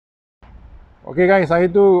Okey guys, hari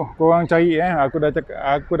tu korang cari aku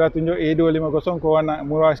dah tunjuk A250, korang nak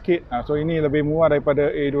murah sikit. So ini lebih murah daripada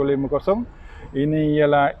A250. Ini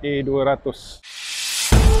ialah A200.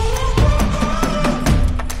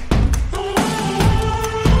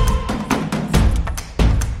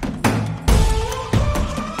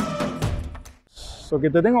 So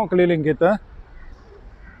kita tengok keliling kita.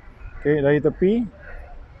 Okey, dari tepi.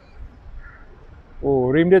 Oh,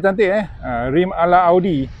 rim dia cantik rim ala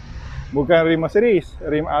Audi. Bukan rim Mercedes,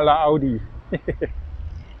 rim ala Audi.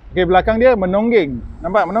 Okey, belakang dia menonggeng.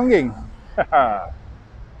 Nampak menonggeng?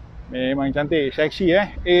 Memang cantik, seksi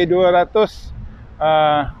A200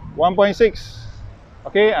 1.6.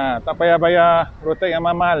 Okey, tak payah bayar rotek yang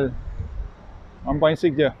mahal.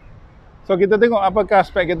 1.6 je. So kita tengok apakah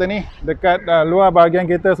spek kita ni. Dekat luar bahagian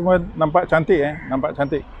kita semua nampak cantik nampak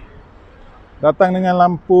cantik. Datang dengan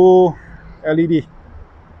lampu LED.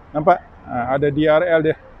 Nampak? Ada DRL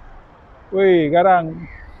dia. Woi, garang.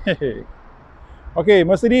 Okey,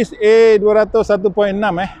 Mercedes A200 1.6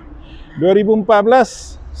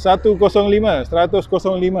 2014 105.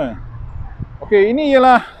 Okey, ini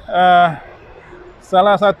ialah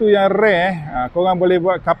salah satu yang rare korang boleh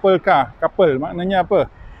buat couple car. Couple maknanya apa?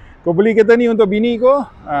 Kau beli kereta ni untuk bini kau,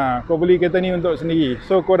 kau beli kereta ni untuk sendiri.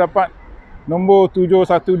 So kau dapat nombor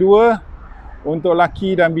 712 untuk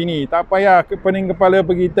laki dan bini. Tak payah pening kepala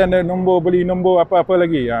pergi tanda nombor, beli nombor apa-apa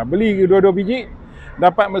lagi. Beli dua-dua biji,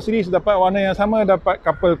 dapat Mercedes, dapat warna yang sama, dapat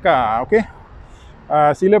couple car. Okey.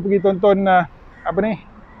 Sila pergi tonton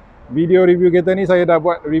video review kereta ni. Saya dah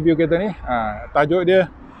buat review kereta ni. Tajuk dia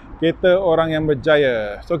kereta orang yang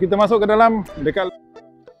berjaya. So kita masuk ke dalam dekat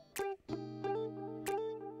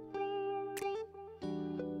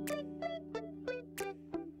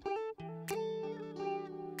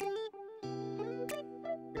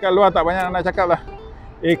luar tak banyak nak cakap lah.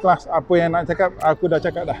 A-class apa yang nak cakap, aku dah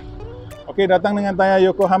cakap dah. Okey, datang dengan tayar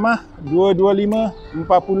Yokohama 225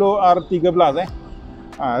 40 R13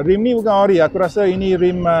 rim ni bukan ori, aku rasa ini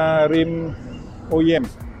rim OEM.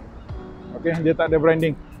 Okey, dia tak ada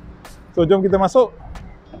branding. So jom kita masuk.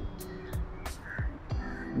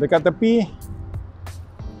 Dekat tepi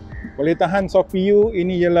boleh tahan soft PU.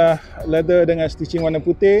 Ini ialah leather dengan stitching warna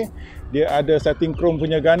putih. Dia ada setting chrome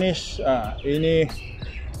punya garnish. Ini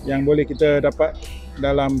yang boleh kita dapat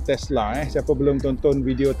dalam Tesla. Siapa belum tonton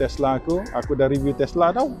video Tesla aku dah review Tesla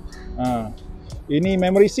tau. Ini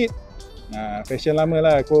memory seat. Fashion lama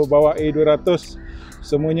lah, aku bawa A200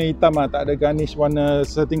 semuanya hitam lah, tak ada garnish warna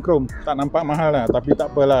setting chrome. Tak nampak mahal lah, tapi tak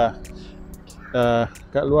apalah.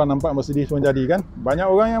 Kat luar nampak Mercedes pun jadi kan. Banyak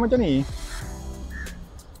orang yang macam ni.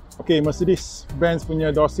 Ok, Mercedes Benz punya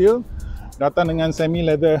door seal datang dengan semi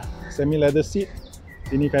leather seat.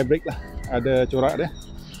 Ini fabric lah, ada corak dia.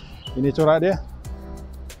 Ini corak dia.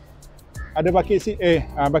 Ada bucket seat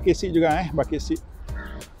bucket seat juga bucket seat.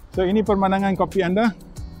 So ini pemandangan kopi anda.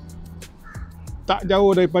 Tak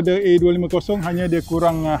jauh daripada A250, hanya dia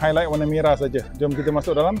kurang highlight warna merah saja. Jom kita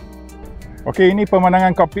masuk dalam. Okey, ini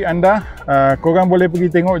pemandangan kokpit anda. Korang boleh pergi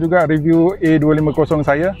tengok juga review A250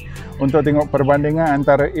 saya untuk tengok perbandingan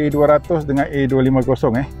antara A200 dengan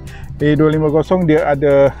A250 A250 dia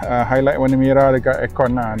ada highlight warna merah dekat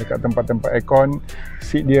aircon dekat tempat-tempat aircon.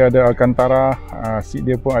 Seat dia ada Alcantara, seat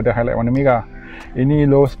dia pun ada highlight warna merah. Ini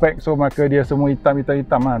low spec, so maka dia semua hitam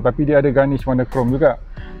tapi dia ada garnish warna chrome juga.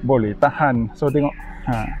 Boleh tahan. So tengok.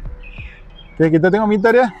 Okey, kita tengok meter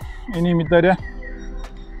dia. Ini meter dia.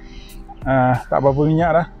 Tak berapa minyak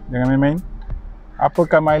dah, jangan main-main.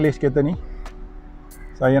 Apakah mileage kereta ni?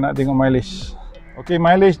 Saya nak tengok mileage. Okey,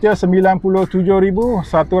 mileage dia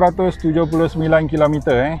 97,179 km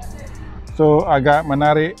So agak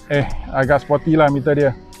menarik, agak sporty lah meter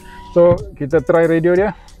dia. So kita try radio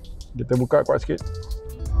dia. Kita buka kuat sikit.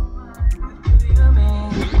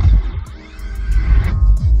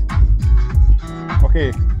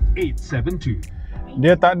 Okey, 872.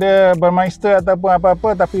 dia tak ada bermeister ataupun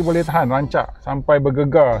apa-apa, tapi boleh tahan rancak sampai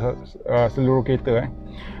bergegar seluruh kereta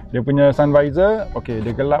Dia punya sun visor, okey,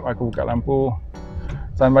 dia gelap, aku buka lampu.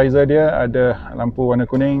 Sun visor dia ada lampu warna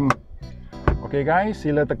kuning. Okey guys,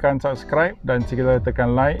 sila tekan subscribe dan sila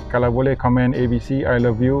tekan like. Kalau boleh komen ABC I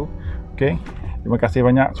love you. Okey, terima kasih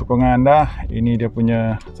banyak sokongan anda. Ini dia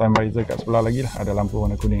punya sun visor kat sebelah lagi lah, ada lampu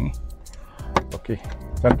warna kuning. Okey,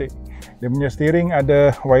 cantik. Dia punya steering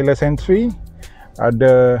ada wireless hands-free.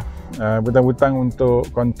 Ada butang-butang untuk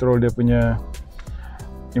kontrol dia punya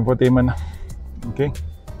infotainment. Okey,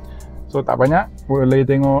 so tak banyak. Boleh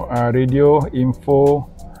tengok radio, info,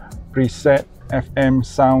 preset, FM,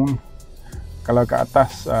 sound. Kalau kat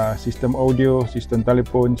atas sistem audio, sistem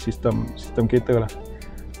telefon, sistem kereta lah.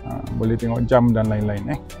 Boleh tengok jam dan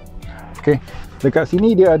lain-lain. Okey, Dekat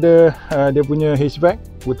sini dia ada dia punya hatchback,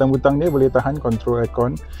 butang-butang dia boleh tahan control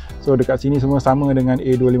aircon. So dekat sini semua sama dengan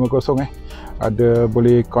A250 Ada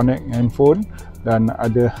boleh connect handphone dan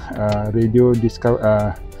ada radio,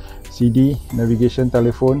 CD, navigation,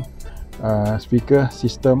 telefon, speaker,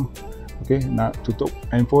 sistem. Okey, nak tutup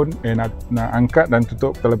handphone, nak angkat dan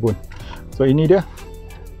tutup telefon. So ini dia.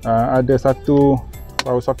 Ada satu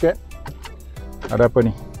power socket. Ada apa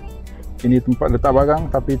ni? Ini tempat letak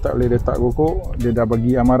barang tapi tak boleh letak rokok. Dia dah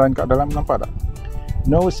bagi amaran kat dalam, nampak tak?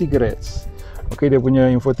 No cigarettes. Okey, dia punya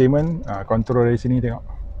infotainment, control dari sini tengok.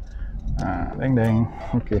 Deng.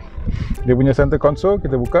 Okey. Dia punya center console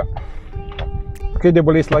kita buka. Okey, dia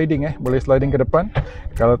boleh sliding boleh sliding ke depan.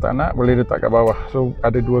 Kalau tak nak boleh letak kat bawah. So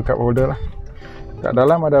ada dua cup holder lah. Kat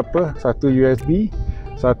dalam ada apa? Satu USB,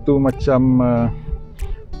 satu macam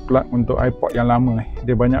plug untuk iPod yang lama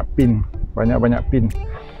Dia banyak pin, banyak pin.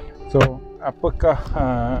 So apakah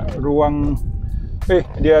ruang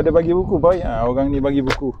dia ada bagi buku baik. Orang ni bagi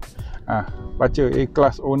buku. Baca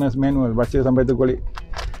A-Class Owner's Manual, baca sampai tu kulit.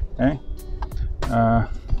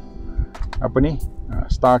 Apa ni?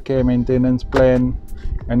 Star Care Maintenance Plan.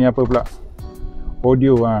 Yang ni apa pula?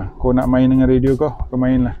 Audio. Kau nak main dengan radio kau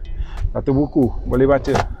mainlah. Satu buku, boleh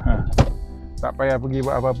baca. Tak payah pergi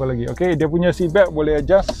buat apa-apa lagi. Okey, dia punya seat belt boleh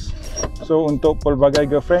adjust. So untuk pelbagai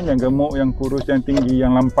girlfriend yang gemuk, yang kurus, yang tinggi,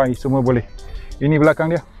 yang lampai, semua boleh. Ini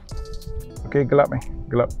belakang dia. Okey, gelap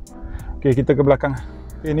gelap. Okey, kita ke belakang.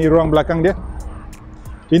 Ini ruang belakang dia.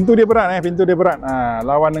 Pintu dia berat pintu dia berat.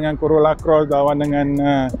 Lawan dengan Corolla Cross, lawan dengan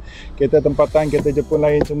kereta tempatan, kereta Jepun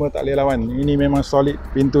lain, semua tak boleh lawan. Ini memang solid.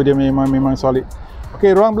 Pintu dia memang solid.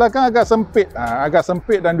 Okey, ruang belakang agak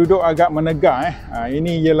sempit dan duduk agak menegak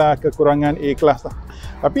Ini ialah kekurangan A-Class lah.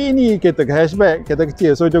 Tapi ini kereta hatchback, kereta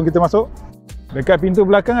kecil. So jom kita masuk. Dekat pintu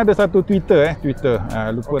belakang ada satu Twitter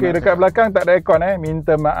lupa. Okey, dekat belakang tak ada aircon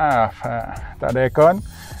minta maaf. Tak ada aircon.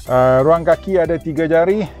 Ruang kaki ada 3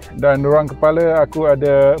 jari dan ruang kepala aku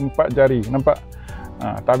ada 4 jari. Nampak?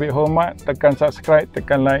 Tabik hormat, tekan subscribe,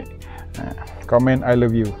 tekan like, komen I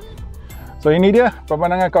love you. So ini dia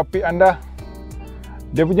pemandangan kokpit anda.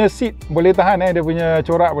 Dia punya seat boleh tahan dia punya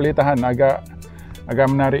corak boleh tahan, agak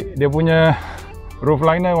menarik. Dia punya roof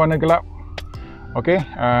liner warna gelap. Okey,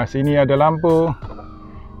 sini ada lampu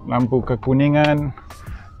kekuningan.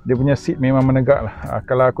 Dia punya seat memang menegak lah.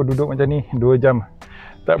 Kalau aku duduk macam ni 2 jam,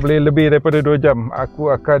 tak boleh lebih daripada 2 jam,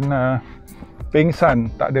 aku akan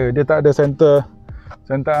pengsan. Tak ada, dia tak ada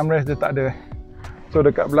center armrest, dia tak ada. So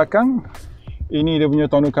dekat belakang ini dia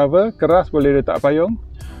punya tonneau cover, keras, boleh letak payung.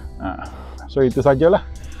 So itu sajalah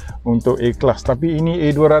untuk A-Class. Tapi ini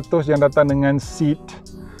A200 yang datang dengan seat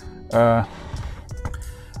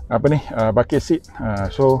bucket seat.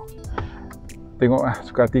 So tengoklah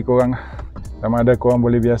suka hati korang sama ada korang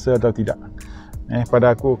boleh biasa atau tidak.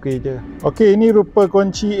 Pada aku okey je. Okey, ini rupa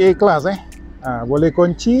kunci A-Class boleh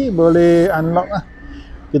kunci, boleh unlock lah.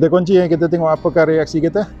 Kita kunci kita tengok apakah reaksi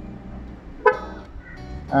kita.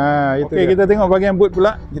 Okey, kita tengok bahagian boot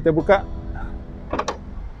pula. Kita buka.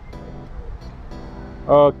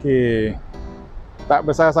 Okey, tak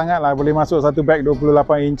besar sangat lah, boleh masuk satu beg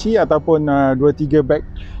 28 inci ataupun 2-3 beg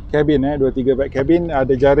cabin 2-3 beg cabin.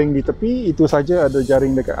 Ada jaring di tepi, itu saja. Ada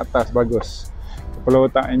jaring dekat atas, bagus.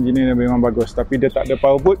 Kepala otak engineer memang bagus. Tapi dia tak ada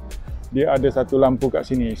power boot, dia ada satu lampu kat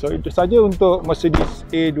sini. So itu saja untuk Mercedes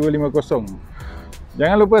A250.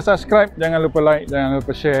 Jangan lupa subscribe, jangan lupa like, jangan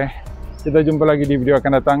lupa share. Kita jumpa lagi di video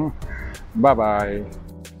akan datang. Bye bye.